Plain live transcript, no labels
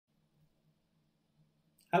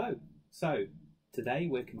Hello. So, today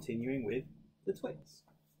we're continuing with the Twits.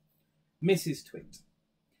 Mrs. Twit.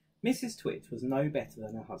 Mrs. Twit was no better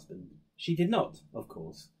than her husband. She did not, of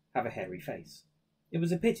course, have a hairy face. It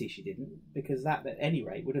was a pity she didn't, because that at any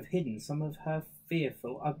rate would have hidden some of her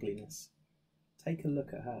fearful ugliness. Take a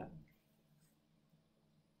look at her.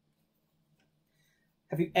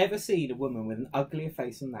 Have you ever seen a woman with an uglier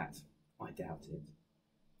face than that? I doubt it.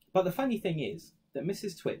 But the funny thing is that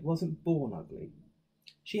Mrs. Twit wasn't born ugly.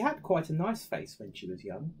 She had quite a nice face when she was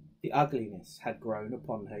young. The ugliness had grown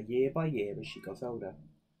upon her year by year as she got older.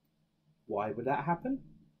 Why would that happen?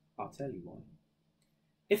 I'll tell you why.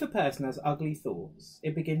 If a person has ugly thoughts,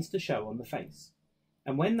 it begins to show on the face.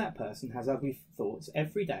 And when that person has ugly thoughts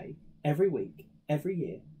every day, every week, every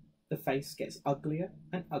year, the face gets uglier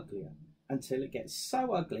and uglier until it gets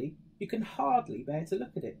so ugly you can hardly bear to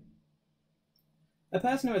look at it. A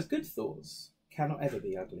person who has good thoughts cannot ever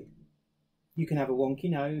be ugly. You can have a wonky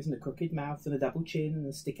nose and a crooked mouth and a double chin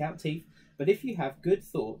and stick-out teeth, but if you have good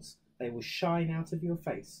thoughts, they will shine out of your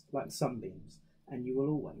face like sunbeams, and you will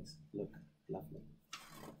always look lovely.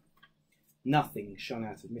 Nothing shone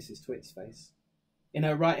out of Mrs. Twit's face. In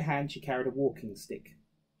her right hand she carried a walking stick.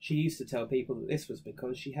 She used to tell people that this was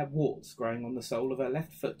because she had warts growing on the sole of her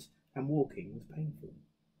left foot, and walking was painful.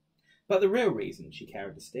 But the real reason she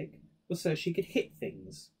carried a stick was so she could hit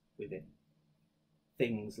things with it.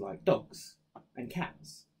 Things like dogs and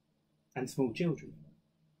cats and small children.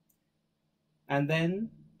 And then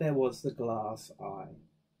there was the glass eye.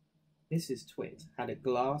 Mrs. Twit had a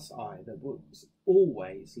glass eye that was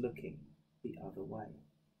always looking the other way.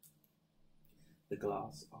 The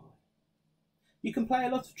glass eye. You can play a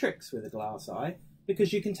lot of tricks with a glass eye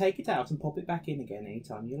because you can take it out and pop it back in again any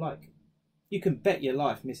time you like. You can bet your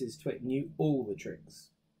life Mrs. Twit knew all the tricks.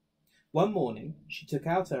 One morning she took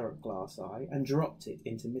out her glass eye and dropped it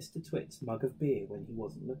into Mr. Twit's mug of beer when he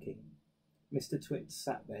wasn't looking. Mr. Twit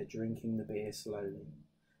sat there drinking the beer slowly.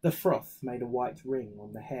 The froth made a white ring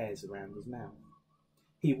on the hairs around his mouth.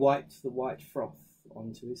 He wiped the white froth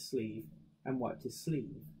onto his sleeve and wiped his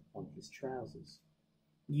sleeve on his trousers.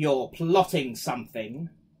 "You're plotting something,"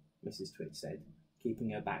 Mrs. Twit said, keeping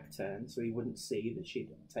her back turned so he wouldn't see that she'd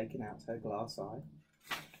taken out her glass eye.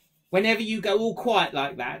 "Whenever you go all quiet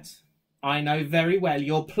like that, I know very well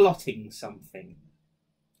you're plotting something."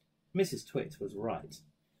 Mrs. Twit was right.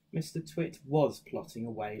 Mr. Twit was plotting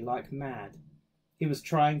away like mad. He was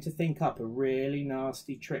trying to think up a really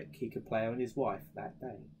nasty trick he could play on his wife that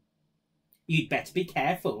day. "You'd better be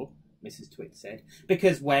careful," Mrs. Twit said,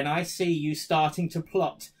 "because when I see you starting to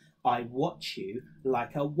plot, I watch you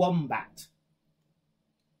like a wombat."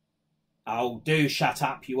 "Oh, do shut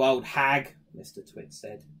up, you old hag," Mr. Twit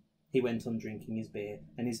said. He went on drinking his beer,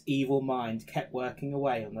 and his evil mind kept working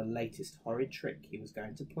away on the latest horrid trick he was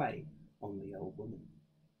going to play on the old woman.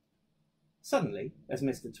 Suddenly, as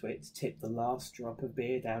Mr. Twit tipped the last drop of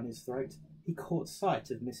beer down his throat, he caught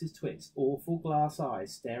sight of Mrs. Twit's awful glass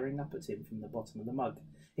eyes staring up at him from the bottom of the mug.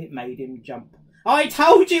 It made him jump. "I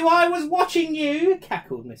told you I was watching you,"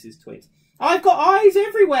 cackled Mrs. Twit. "I've got eyes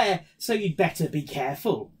everywhere, so you'd better be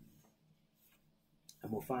careful." And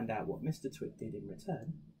we'll find out what Mr. Twit did in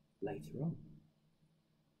return later on.